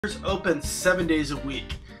Is open 7 days a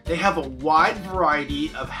week. They have a wide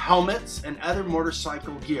variety of helmets and other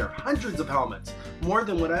motorcycle gear. Hundreds of helmets, more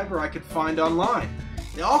than whatever I could find online.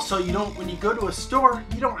 They also, when you go to a store,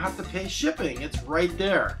 you don't have to pay shipping. It's right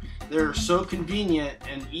there. They're so convenient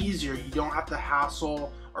and easier. You don't have to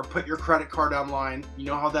hassle or put your credit card online. You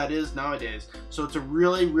know how that is nowadays. So it's a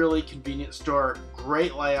really, really convenient store.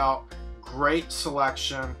 Great layout, great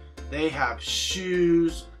selection. They have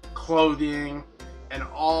shoes, clothing, and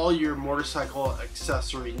all your motorcycle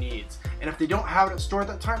accessory needs. And if they don't have it at store at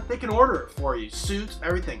that time, they can order it for you. Suits,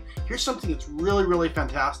 everything. Here's something that's really, really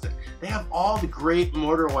fantastic. They have all the great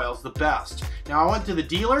motor oils, the best. Now I went to the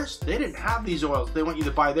dealers, they didn't have these oils. They want you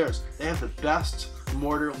to buy theirs. They have the best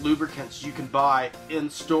motor lubricants you can buy in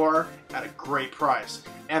store at a great price.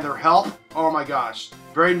 And their help, oh my gosh,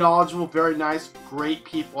 very knowledgeable, very nice, great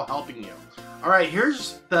people helping you. Alright,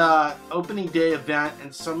 here's the opening day event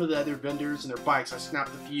and some of the other vendors and their bikes. I snapped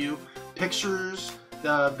a few pictures.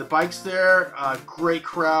 The bikes there, great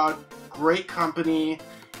crowd, great company,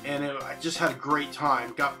 and I just had a great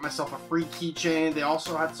time. Got myself a free keychain. They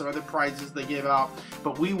also had some other prizes they gave out.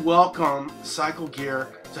 But we welcome cycle gear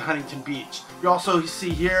to Huntington Beach. You also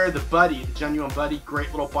see here the Buddy, the genuine Buddy,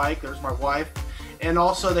 great little bike. There's my wife. And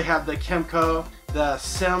also they have the Kemco, the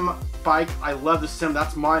Sim bike. I love the Sim,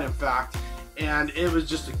 that's mine in fact. And it was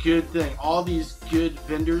just a good thing. All these good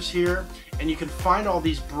vendors here, and you can find all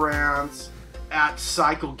these brands at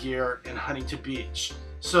Cycle Gear in Huntington Beach.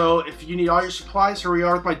 So if you need all your supplies, here we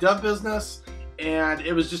are with my Dove business, and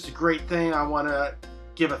it was just a great thing. I want to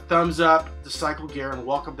give a thumbs up to Cycle Gear and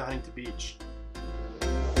welcome to Huntington Beach.